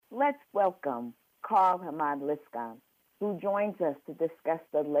let's welcome Carl Hamad Liskam, who joins us to discuss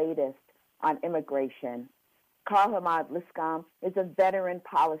the latest on immigration. Carl Hamad Liskam is a veteran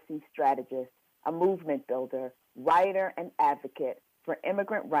policy strategist, a movement builder, writer, and advocate for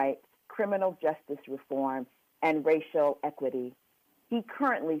immigrant rights, criminal justice reform, and racial equity. He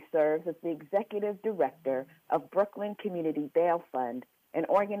currently serves as the executive director of Brooklyn Community Bail Fund, an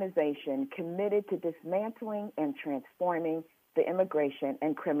organization committed to dismantling and transforming the immigration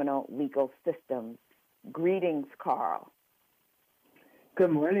and criminal legal systems. Greetings, Carl.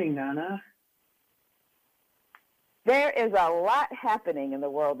 Good morning, Nana. There is a lot happening in the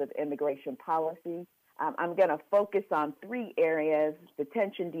world of immigration policy. I'm going to focus on three areas: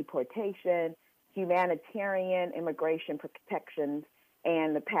 detention, deportation, humanitarian immigration protections,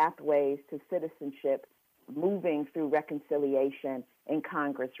 and the pathways to citizenship moving through reconciliation in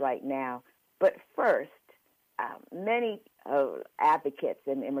Congress right now. But first, many advocates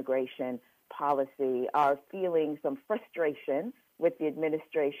in immigration policy are feeling some frustration with the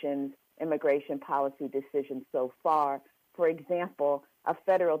administration's immigration policy decisions so far. For example, a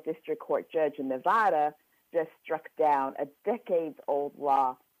federal district court judge in Nevada just struck down a decades-old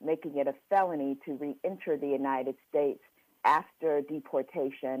law making it a felony to re-enter the United States after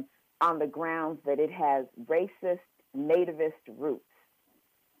deportation on the grounds that it has racist, nativist roots.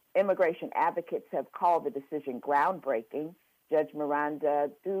 Immigration advocates have called the decision groundbreaking. Judge Miranda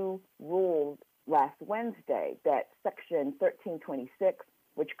Dew ruled last Wednesday that Section 1326,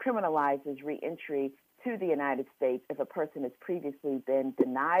 which criminalizes re-entry to the United States if a person has previously been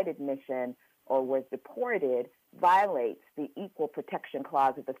denied admission or was deported, violates the Equal Protection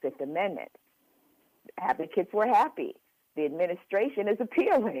Clause of the Fifth Amendment. Advocates were happy. The administration is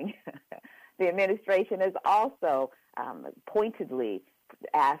appealing. The administration has also pointedly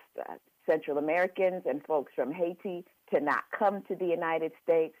asked Central Americans and folks from Haiti to not come to the United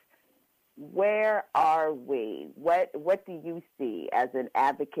States. Where are we? What do you see as an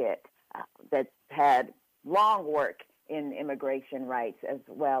advocate that's had long work in immigration rights as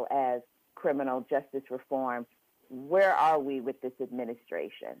well as criminal justice reform? Where are we with this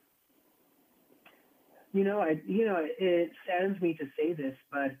administration? It saddens me to say this,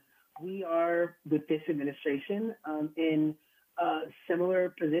 but we are, with this administration, in a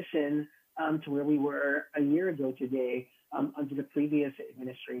similar position to where we were a year ago today under the previous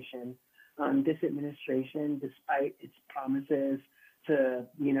administration. This administration, despite its promises to,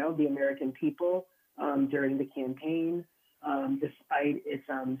 the American people during the campaign, despite its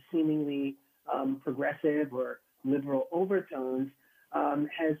seemingly progressive or liberal overtones,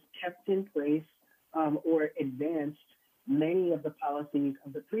 has kept in place or advanced many of the policies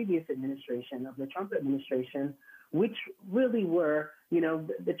of the previous administration, of the Trump administration, which really were,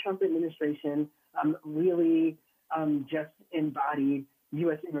 the Trump administration really just embodied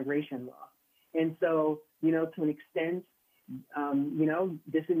U.S. immigration law. And so, to an extent,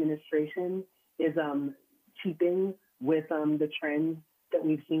 this administration is keeping with the trends that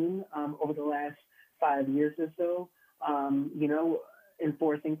we've seen over the last 5 years or so,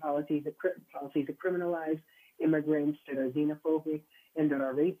 enforcing policies that criminalize immigrants that are xenophobic and that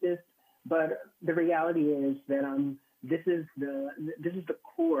are racist. But the reality is that this is the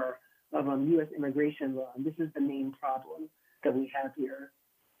core of U.S. immigration law, and this is the main problem that we have here.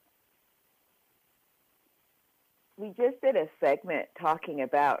 We just did a segment talking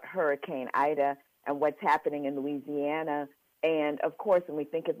about Hurricane Ida and what's happening in Louisiana. And of course, when we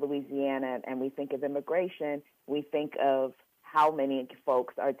think of Louisiana and we think of immigration, we think of how many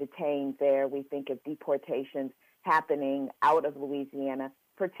folks are detained there. We think of deportations happening out of Louisiana,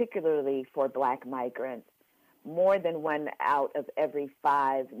 particularly for Black migrants. More than 1 out of every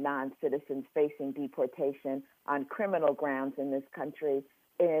 5 non-citizens facing deportation on criminal grounds in this country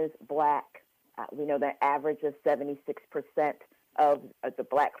is Black. We know the average of 76% of the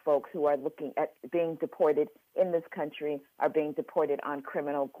Black folks who are looking at being deported in this country are being deported on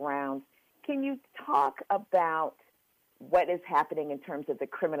criminal grounds. Can you talk about what is happening in terms of the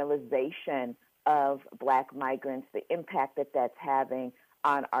criminalization of Black migrants, the impact that that's having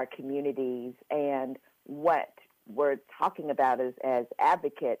on our communities, and what we're talking about as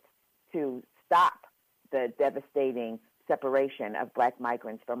advocates to stop the devastating separation of Black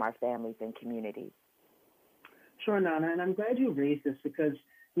migrants from our families and communities? Sure, Nana, and I'm glad you raised this because,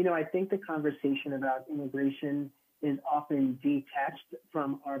 I think the conversation about immigration is often detached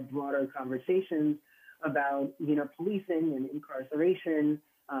from our broader conversations about, policing and incarceration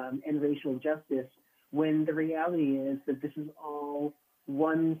and racial justice, when the reality is that this is all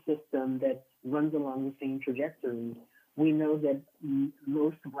one system that runs along the same trajectory. We know that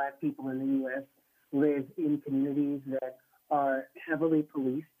most Black people in the U.S. live in communities that are heavily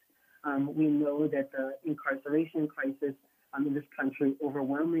policed, We know that the incarceration crisis in this country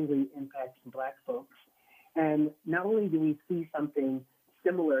overwhelmingly impacts Black folks. And not only do we see something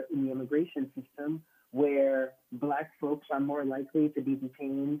similar in the immigration system, where Black folks are more likely to be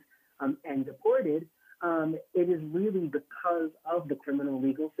detained and deported, it is really because of the criminal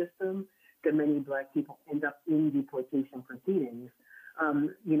legal system that many Black people end up in deportation proceedings.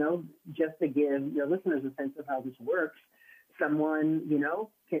 Just to give your listeners a sense of how this works, someone,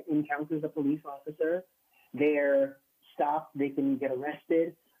 encounters a police officer, they're stopped, they can get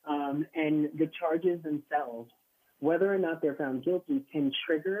arrested, and the charges themselves, whether or not they're found guilty, can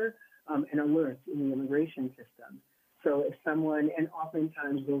trigger an alert in the immigration system. So if someone, and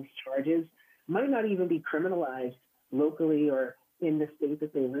oftentimes those charges might not even be criminalized locally or in the state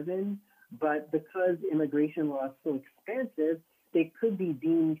that they live in, but because immigration law is so expansive, they could be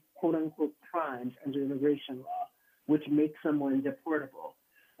deemed quote unquote crimes under immigration law, which makes someone deportable.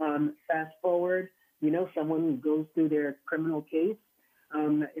 Fast forward, someone who goes through their criminal case,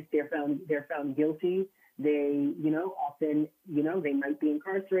 if they're found guilty, they, often, they might be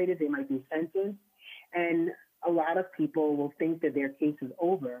incarcerated, they might be sentenced, and a lot of people will think that their case is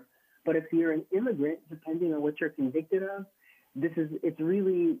over. But if you're an immigrant, depending on what you're convicted of, it's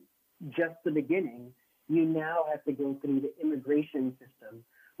really just the beginning. You now have to go through the immigration system,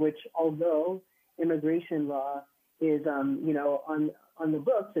 which, although immigration law is, on the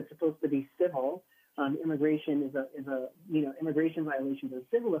books, it's supposed to be civil. Immigration immigration violations are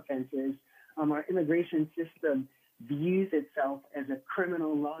civil offenses. Our immigration system views itself as a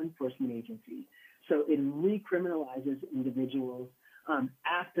criminal law enforcement agency. So it recriminalizes individuals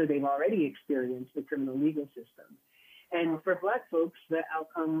after they've already experienced the criminal legal system. And for Black folks, the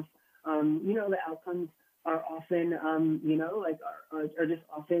outcomes, are often, are just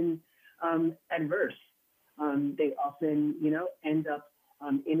often adverse. They often, end up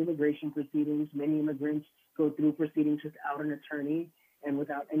in immigration proceedings. Many immigrants go through proceedings without an attorney and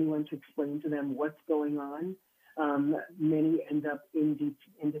without anyone to explain to them what's going on. Many end up in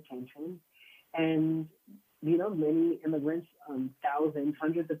detention. And, many immigrants, thousands,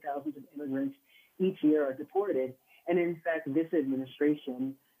 hundreds of thousands of immigrants each year are deported. And in fact, this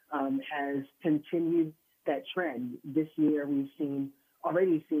administration has continued that trend. This year, we've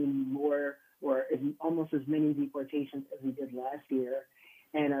already seen more or almost as many deportations as we did last year.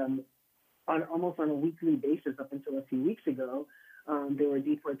 And almost on a weekly basis up until a few weeks ago, there were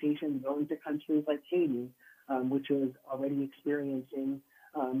deportations going to countries like Haiti, which was already experiencing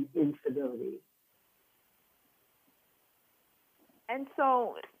instability. And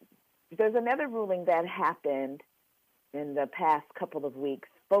so there's another ruling that happened in the past couple of weeks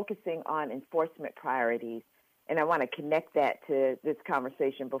focusing on enforcement priorities. And I want to connect that to this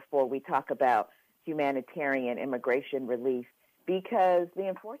conversation before we talk about humanitarian immigration relief, because the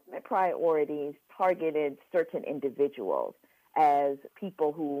enforcement priorities targeted certain individuals as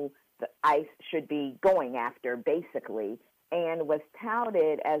people who the ICE should be going after, basically, and was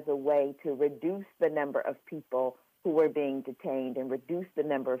touted as a way to reduce the number of people who were being detained and reduce the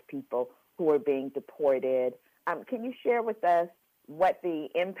number of people who were being deported. Can you share with us what the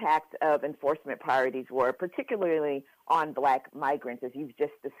impact of enforcement priorities were, particularly on Black migrants, as you've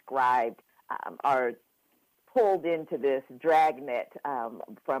just described, are pulled into this dragnet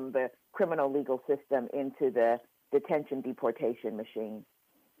from the criminal legal system into the detention deportation machine?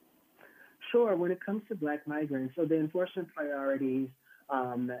 Sure. When it comes to Black migrants, so the enforcement priorities,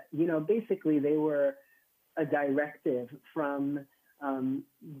 basically they were a directive from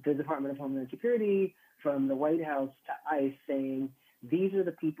the Department of Homeland Security, from the White House to ICE, saying these are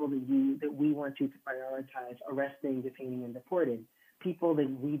the people that we want you to prioritize arresting, detaining, and deporting. People that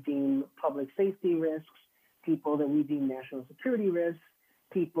we deem public safety risks, people that we deem national security risks,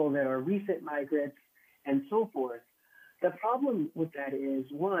 people that are recent migrants, and so forth. The problem with that is,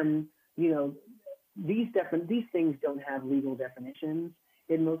 one, these things don't have legal definitions.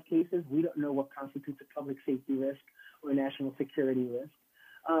 In most cases, we don't know what constitutes a public safety risk or a national security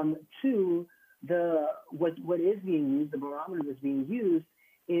risk. Two, what is being used, the barometer that's being used,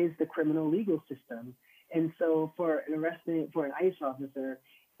 is the criminal legal system. And so for an ICE officer,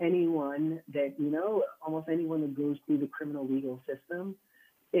 anyone that, almost anyone that goes through the criminal legal system,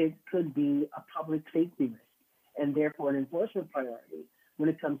 it could be a public safety risk and therefore an enforcement priority. When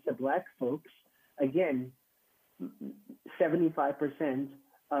it comes to Black folks, again, 75%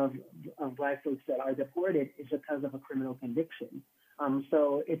 of Black folks that are deported is because of a criminal conviction.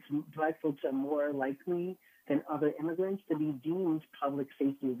 So Black folks are more likely than other immigrants to be deemed public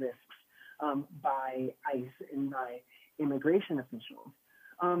safety risks by ICE and by immigration officials.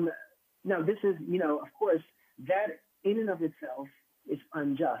 Now, this is, of course, that in and of itself is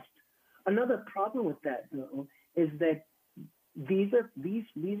unjust. Another problem with that, though, is that these are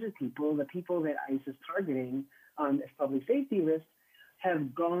people, the people that ICE is targeting as public safety risks,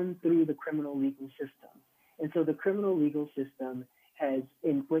 have gone through the criminal legal system, and so the criminal legal system has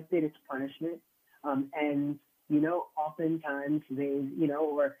inflicted its punishment, and oftentimes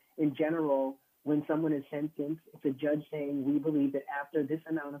or in general, when someone is sentenced, it's a judge saying, we believe that after this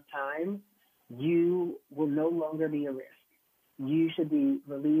amount of time, you will no longer be a risk. You should be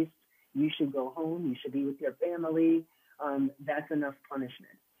released. You should go home. You should be with your family. That's enough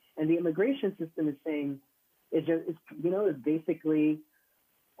punishment. And the immigration system is saying, is basically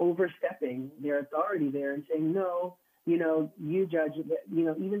overstepping their authority there and saying, no, you judge,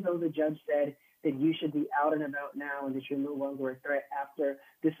 even though the judge said that you should be out and about now and that you're no longer a threat after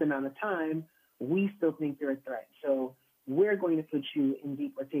this amount of time, we still think you're a threat. So we're going to put you in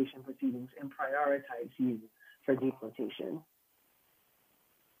deportation proceedings and prioritize you for deportation.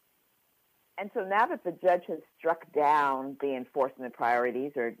 And so now that the judge has struck down the enforcement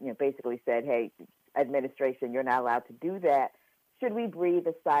priorities, or basically said, hey, administration, you're not allowed to do that, should we breathe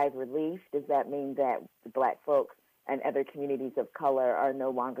a sigh of relief? Does that mean that Black folks and other communities of color are no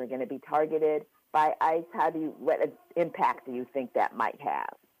longer going to be targeted by ICE? What impact do you think that might have?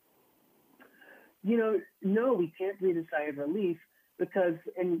 No, we can't breathe a sigh of relief because,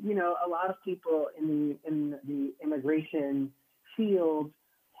 a lot of people in the immigration field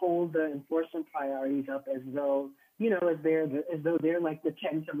hold the enforcement priorities up as though they're like the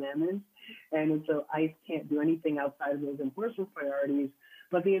Ten Commandments, and so ICE can't do anything outside of those enforcement priorities.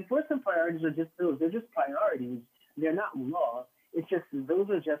 But the enforcement priorities are just those; they're just priorities. They're not law. It's just those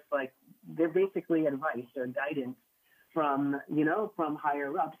are just like they're basically advice or guidance from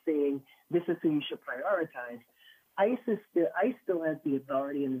higher up saying this is who you should prioritize. ICE still has the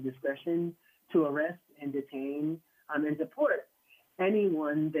authority and the discretion to arrest and detain and deport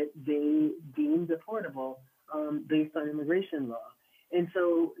anyone that they deem deportable based on immigration law. And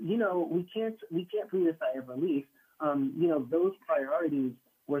so, we can't breathe a sigh of relief. Those priorities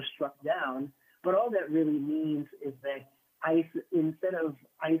were struck down, but all that really means is that ICE, instead of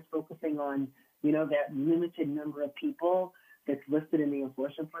ICE focusing on, that limited number of people that's listed in the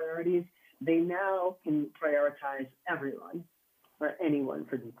enforcement priorities, they now can prioritize everyone or anyone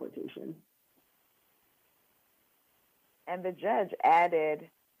for deportation. And the judge added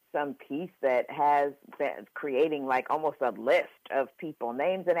some piece that has been creating like almost a list of people,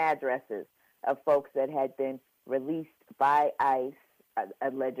 names and addresses of folks that had been released by ICE,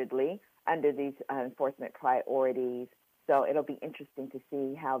 allegedly, under these enforcement priorities. So it'll be interesting to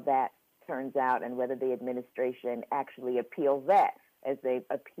see how that turns out and whether the administration actually appeals that, as they've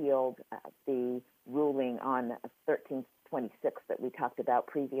appealed the ruling on 1326 that we talked about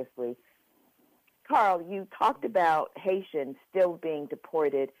previously. Carl, you talked about Haitians still being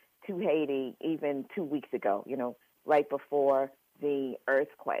deported to Haiti even 2 weeks ago, right before the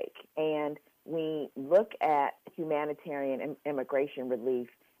earthquake. And we look at humanitarian immigration relief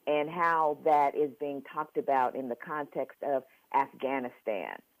and how that is being talked about in the context of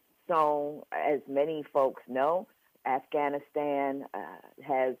Afghanistan. So, as many folks know, Afghanistan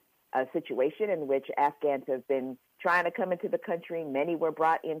has a situation in which Afghans have been trying to come into the country. Many were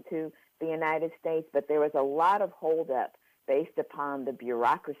brought into the United States, but there was a lot of holdup based upon the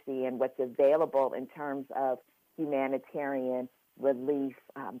bureaucracy and what's available in terms of humanitarian relief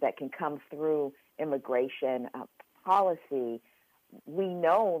that can come through immigration policy. We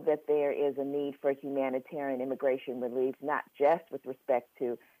know that there is a need for humanitarian immigration relief, not just with respect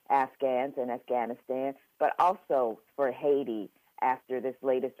to Afghans and Afghanistan, but also for Haiti after this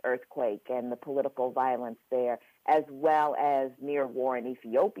latest earthquake and the political violence there, as well as near war in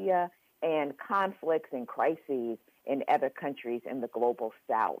Ethiopia and conflicts and crises in other countries in the global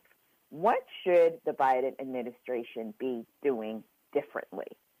south. What should the Biden administration be doing differently?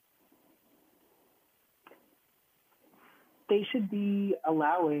 They should be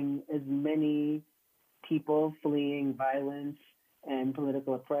allowing as many people fleeing violence and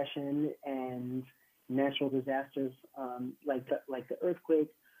political oppression and natural disasters like the earthquake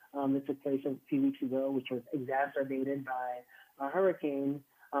that took place a few weeks ago, which was exacerbated by a hurricane.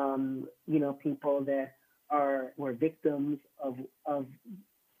 People that were victims of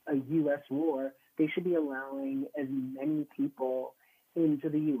a U.S. war, they should be allowing as many people into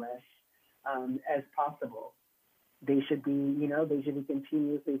the U.S. As possible. They should be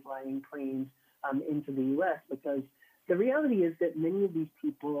continuously flying planes into the U.S. because the reality is that many of these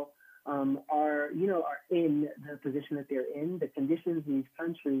people are in the position that they're in. The conditions in these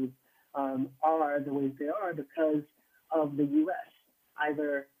countries are the ways they are because of the U.S.,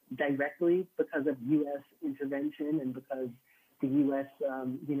 either directly because of U.S. intervention and because the U.S.,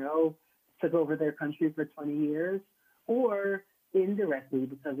 took over their country for 20 years, or indirectly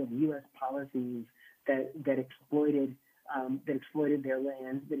because of U.S. policies that exploited their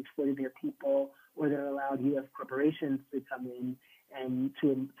land, that exploited their people, or that allowed U.S. corporations to come in and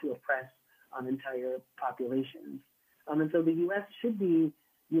to oppress entire populations. And so the U.S. should be,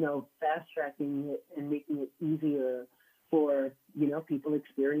 fast tracking it and making it easier for people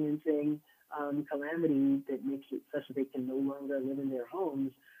experiencing calamity that makes it such that they can no longer live in their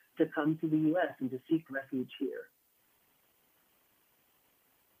homes to come to the U.S. and to seek refuge here.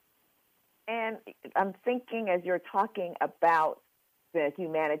 And I'm thinking, as you're talking about the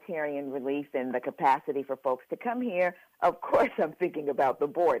humanitarian relief and the capacity for folks to come here, of course I'm thinking about the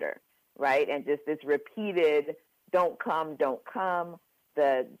border, right? And just this repeated don't come,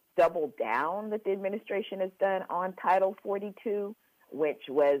 the double down that the administration has done on Title 42, which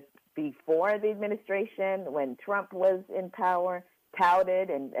was before the administration, when Trump was in power, touted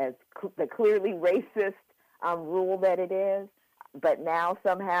and as the clearly racist rule that it is, but now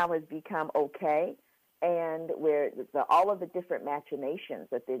somehow has become okay, and where all of the different machinations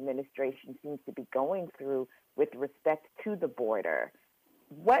that the administration seems to be going through with respect to the border.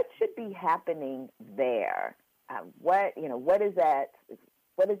 What should be happening there? What is at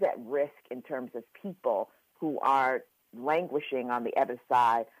risk in terms of people who are languishing on the other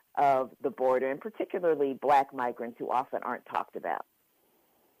side of the border, and particularly Black migrants who often aren't talked about?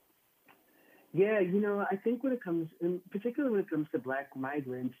 Yeah, I think particularly when it comes to Black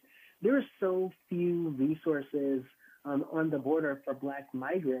migrants, there are so few resources on the border for Black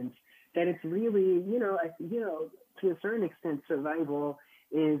migrants that it's really, to a certain extent, survival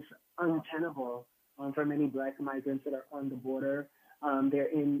is untenable for many Black migrants that are on the border. They're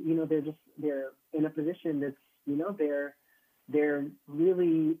in a position that's, they're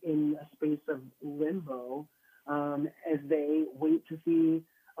really in a space of limbo as they wait to see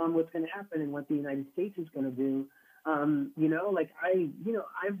what's going to happen and what the United States is going to do. I've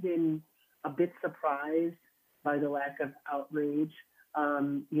been a bit surprised by the lack of outrage,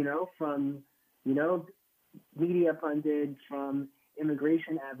 from, media pundits, from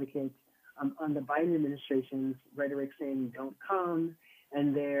immigration advocates on the Biden administration's rhetoric saying don't come,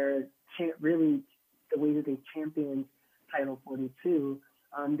 and their really the way that they championed Title 42.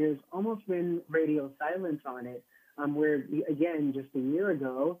 There's almost been radio silence on it, where, again, just a year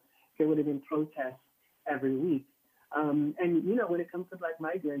ago, there would have been protests every week. And, when it comes to Black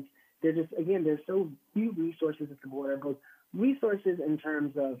migrants, there's so few resources at the border, both resources in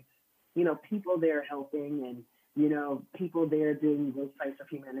terms of, people there helping and, people there doing those types of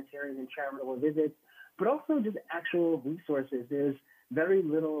humanitarian and charitable visits, but also just actual resources. There's very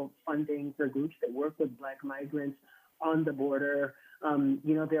little funding for groups that work with Black migrants on the border.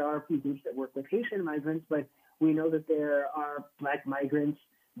 There are a few groups that work with Haitian migrants, but we know that there are Black migrants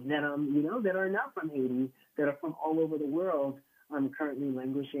that, that are not from Haiti, that are from all over the world, currently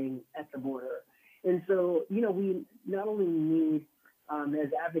languishing at the border. And so, we not only need,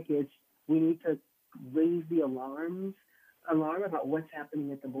 as advocates, we need to raise the alarm about what's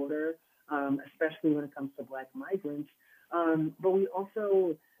happening at the border, especially when it comes to Black migrants. But we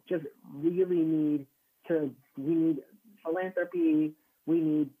also just really need philanthropy. We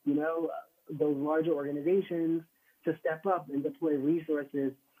need, those larger organizations to step up and deploy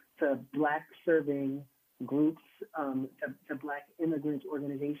resources to Black serving groups, to Black immigrant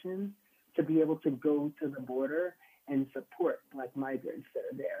organizations to be able to go to the border and support Black migrants that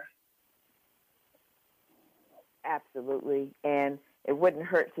are there. Absolutely. And it wouldn't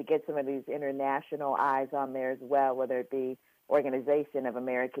hurt to get some of these international eyes on there as well, whether it be Organization of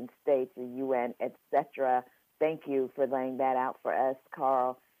American States, the UN, et cetera. Thank you for laying that out for us,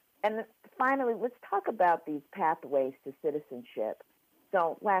 Carl. And finally, let's talk about these pathways to citizenship.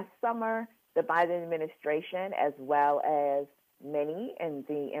 So last summer, the Biden administration, as well as many in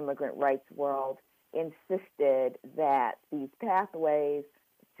the immigrant rights world, insisted that these pathways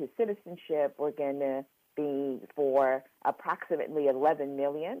to citizenship were going to be for approximately 11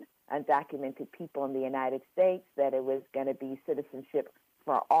 million undocumented people in the United States, that it was going to be citizenship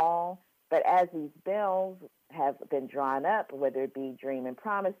for all. But as these bills have been drawn up, whether it be Dream and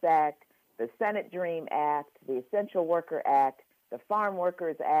Promise Act, the Senate Dream Act, the Essential Worker Act, the Farm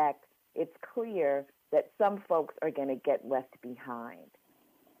Workers Act, it's clear that some folks are going to get left behind.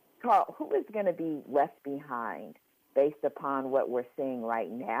 Carl, who is going to be left behind based upon what we're seeing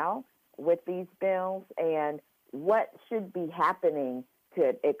right now with these bills, and what should be happening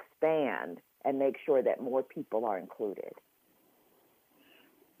to expand and make sure that more people are included?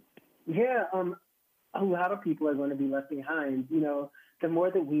 Yeah, a lot of people are going to be left behind. The more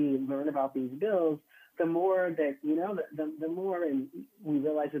that we learn about these bills, the more that, the more and we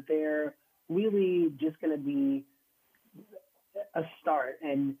realize that they're really just going to be a start,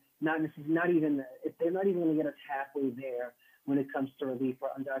 and not even if they're not even going to get us halfway there when it comes to relief for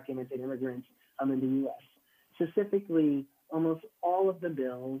undocumented immigrants in the U.S. Specifically, almost all of the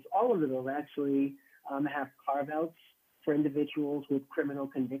bills actually have carve-outs for individuals with criminal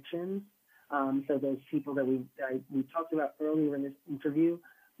convictions. So those people that we talked about earlier in this interview,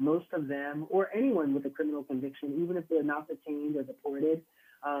 most of them, or anyone with a criminal conviction, even if they're not detained or deported,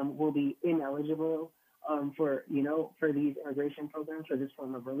 will be ineligible for these immigration programs, for this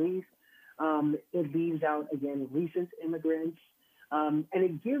form of relief. It leaves out, again, recent immigrants, and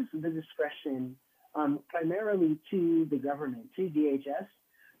it gives the discretion primarily to the government, to DHS,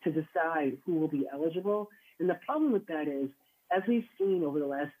 to decide who will be eligible. And the problem with that is, as we've seen over the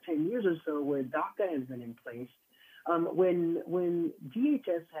last 10 years or so, where DACA has been in place, when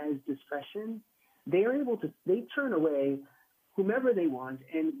DHS has discretion, they turn away whomever they want,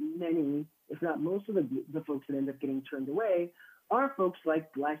 and many, if not most of the folks that end up getting turned away are folks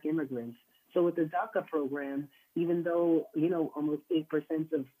like Black immigrants. So with the DACA program, even though, almost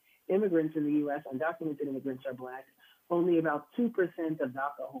 8% of immigrants in the U.S., undocumented immigrants, are Black, only about 2% of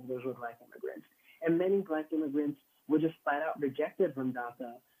DACA holders were Black immigrants. And many Black immigrants were just flat out rejected from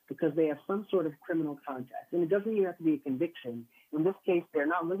DACA because they have some sort of criminal contact. And it doesn't even have to be a conviction. In this case, they're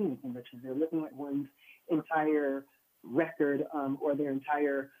not looking at convictions. They're looking at one's entire record or their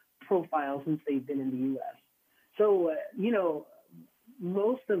entire profile since they've been in the U.S. So,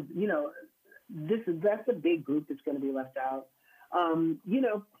 most of, that's a big group that's going to be left out.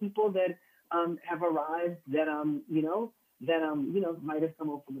 People that have arrived that, might have come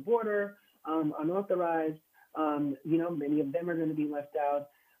over the border, unauthorized, many of them are going to be left out,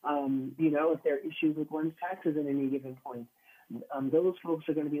 if there are issues with one's taxes at any given point. Those folks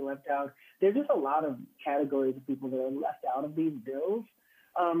are going to be left out. There's just a lot of categories of people that are left out of these bills.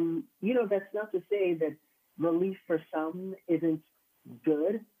 That's not to say that relief for some isn't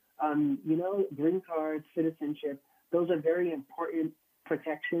good. Green cards, citizenship, those are very important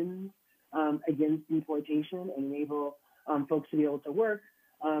protections against deportation and enable folks to be able to work,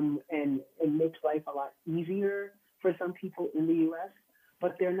 and it makes life a lot easier for some people in the U.S.,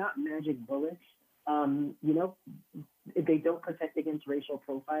 but they're not magic bullets. They don't protect against racial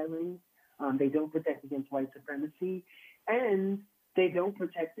profiling. They don't protect against white supremacy, and they don't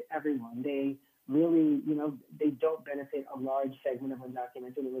protect everyone. They really, they don't benefit a large segment of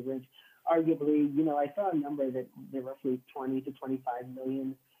undocumented immigrants. Arguably, I saw a number that there are roughly 20 to 25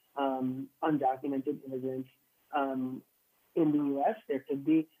 million undocumented immigrants in the U.S. There could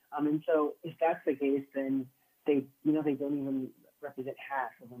be, and so if that's the case, then they don't even represent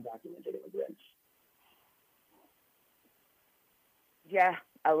half of undocumented immigrants. Yeah,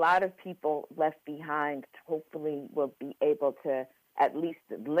 a lot of people left behind hopefully will be able to at least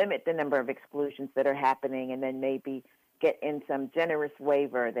limit the number of exclusions that are happening, and then maybe get in some generous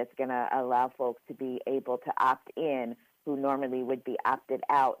waiver that's going to allow folks to be able to opt in who normally would be opted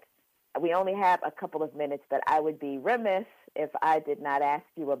out. We only have a couple of minutes, but I would be remiss if I did not ask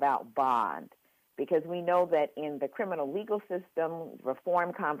you about bond, because we know that in the criminal legal system,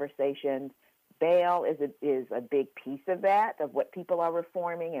 reform conversations, bail is a big piece of that, of what people are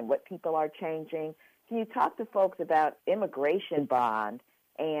reforming and what people are changing. Can you talk to folks about immigration bond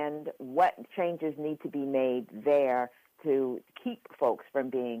and what changes need to be made there to keep folks from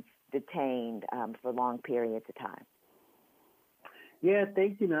being detained for long periods of time? Yeah,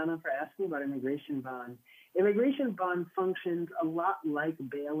 thank you, Nana, for asking about immigration bond. Immigration bond functions a lot like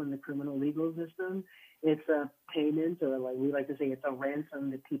bail in the criminal legal system. It's a payment, or like we like to say, it's a ransom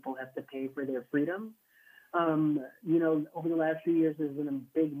that people have to pay for their freedom. Over the last few years, there's been a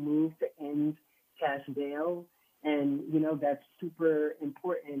big move to end cash bail, and that's super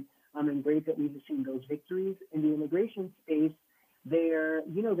important. And great that we've seen those victories in the immigration space. There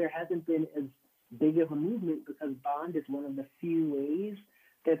hasn't been as big of a movement because bond is one of the few ways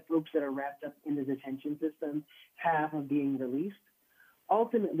that folks that are wrapped up in the detention system have of being released.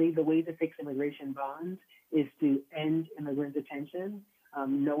 Ultimately, the way to fix immigration bonds is to end immigrant detention.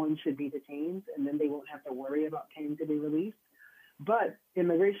 No one should be detained, and then they won't have to worry about paying to be released. But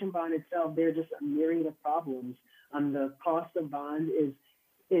immigration bond itself, there are just a myriad of problems. The cost of bond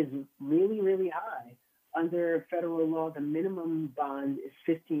is really, really high. Under federal law, the minimum bond is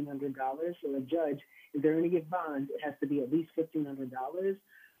 $1,500. So a judge, if they're going to give bonds, it has to be at least $1,500.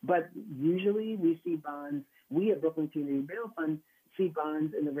 But usually we see bonds, we at Brooklyn Community Bail Fund see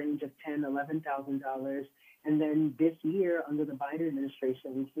bonds in the range of $10,000, $11,000. And then this year, under the Biden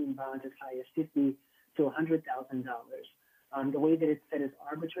administration, we've seen bonds as high as $50,000 to $100,000. The way that it's set is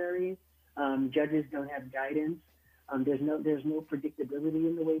arbitrary. Judges don't have guidance. There's no predictability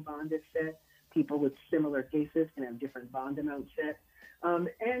in the way bond is set. People with similar cases can have different bond amounts set,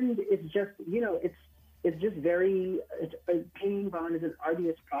 and it's just paying bond is an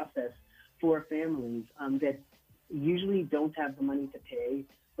arduous process for families that usually don't have the money to pay.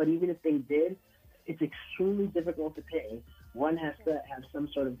 But even if they did, it's extremely difficult to pay. One has to have some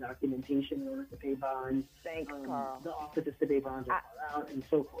sort of documentation in order to pay bonds. Thanks, Carl. The offices to pay bonds are far out, and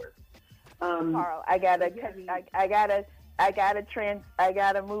so forth. Carl, I gotta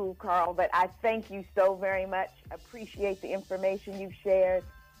move, Carl. But I thank you so very much. Appreciate the information you've shared.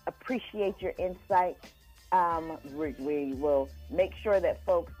 Appreciate your insight. We will make sure that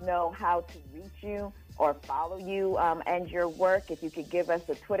folks know how to reach you or follow you and your work. If you could give us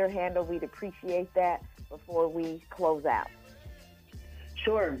a Twitter handle, we'd appreciate that before we close out.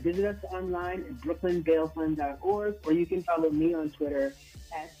 Sure. Visit us online at brooklynbailfund.org, or you can follow me on Twitter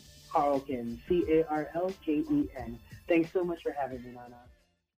at Carlken, Carlken. Thanks so much for having me, Nana.